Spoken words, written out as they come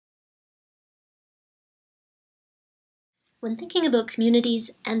When thinking about communities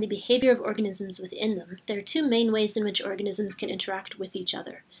and the behavior of organisms within them, there are two main ways in which organisms can interact with each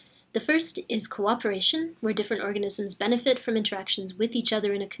other. The first is cooperation, where different organisms benefit from interactions with each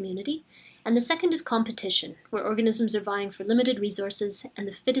other in a community, and the second is competition, where organisms are vying for limited resources and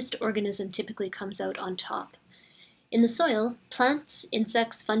the fittest organism typically comes out on top. In the soil, plants,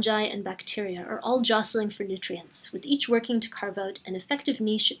 insects, fungi, and bacteria are all jostling for nutrients, with each working to carve out an effective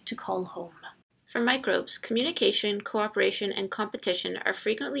niche to call home. For microbes, communication, cooperation, and competition are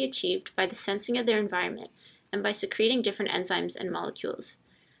frequently achieved by the sensing of their environment and by secreting different enzymes and molecules.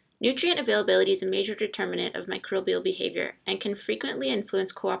 Nutrient availability is a major determinant of microbial behavior and can frequently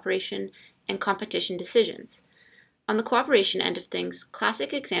influence cooperation and competition decisions. On the cooperation end of things,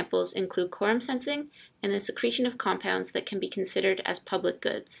 classic examples include quorum sensing and the secretion of compounds that can be considered as public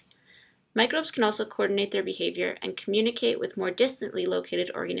goods. Microbes can also coordinate their behavior and communicate with more distantly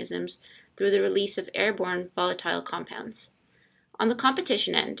located organisms through the release of airborne volatile compounds. On the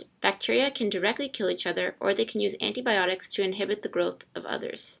competition end, bacteria can directly kill each other, or they can use antibiotics to inhibit the growth of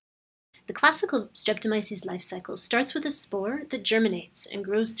others. The classical Streptomyces life cycle starts with a spore that germinates and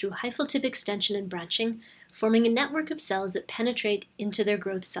grows through hyphal tip extension and branching, forming a network of cells that penetrate into their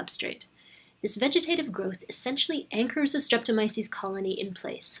growth substrate. This vegetative growth essentially anchors a Streptomyces colony in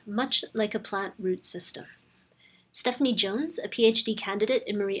place, much like a plant root system. Stephanie Jones, a PhD candidate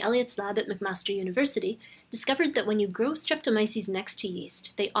in Marie Elliott's lab at McMaster University, discovered that when you grow Streptomyces next to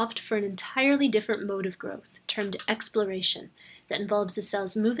yeast, they opt for an entirely different mode of growth, termed exploration, that involves the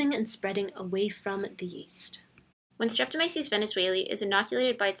cells moving and spreading away from the yeast. When Streptomyces venezuelae is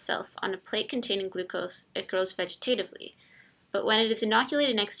inoculated by itself on a plate containing glucose, it grows vegetatively. But when it is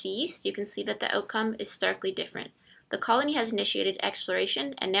inoculated next to yeast, you can see that the outcome is starkly different. The colony has initiated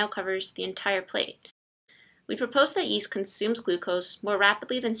exploration and now covers the entire plate. We propose that yeast consumes glucose more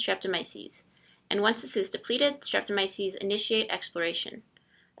rapidly than Streptomyces, and once this is depleted, Streptomyces initiate exploration.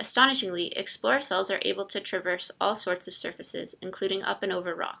 Astonishingly, explorer cells are able to traverse all sorts of surfaces, including up and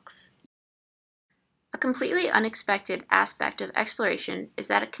over rocks. A completely unexpected aspect of exploration is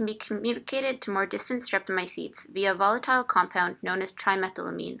that it can be communicated to more distant Streptomyces via a volatile compound known as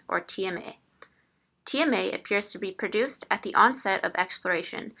trimethylamine, or TMA. TMA appears to be produced at the onset of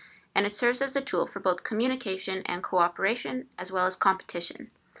exploration, and it serves as a tool for both communication and cooperation, as well as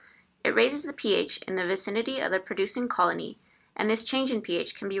competition. It raises the pH in the vicinity of the producing colony, and this change in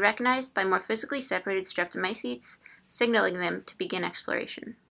pH can be recognized by more physically separated Streptomyces, signaling them to begin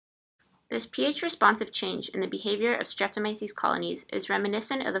exploration. This pH-responsive change in the behavior of Streptomyces colonies is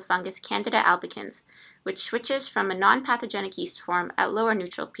reminiscent of the fungus Candida albicans, which switches from a non-pathogenic yeast form at lower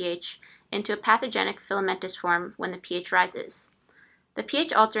neutral pH into a pathogenic filamentous form when the pH rises. The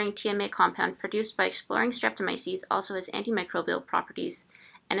pH-altering TMA compound produced by exploring Streptomyces also has antimicrobial properties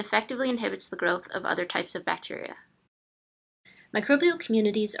and effectively inhibits the growth of other types of bacteria. Microbial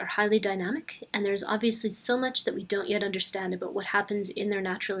communities are highly dynamic, and there is obviously so much that we don't yet understand about what happens in their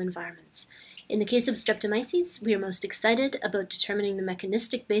natural environments. In the case of Streptomyces, we are most excited about determining the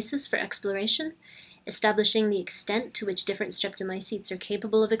mechanistic basis for exploration, establishing the extent to which different Streptomyces are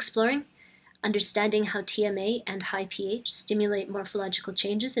capable of exploring, understanding how TMA and high pH stimulate morphological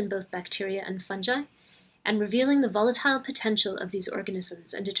changes in both bacteria and fungi, and revealing the volatile potential of these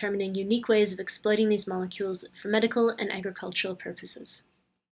organisms and determining unique ways of exploiting these molecules for medical and agricultural purposes.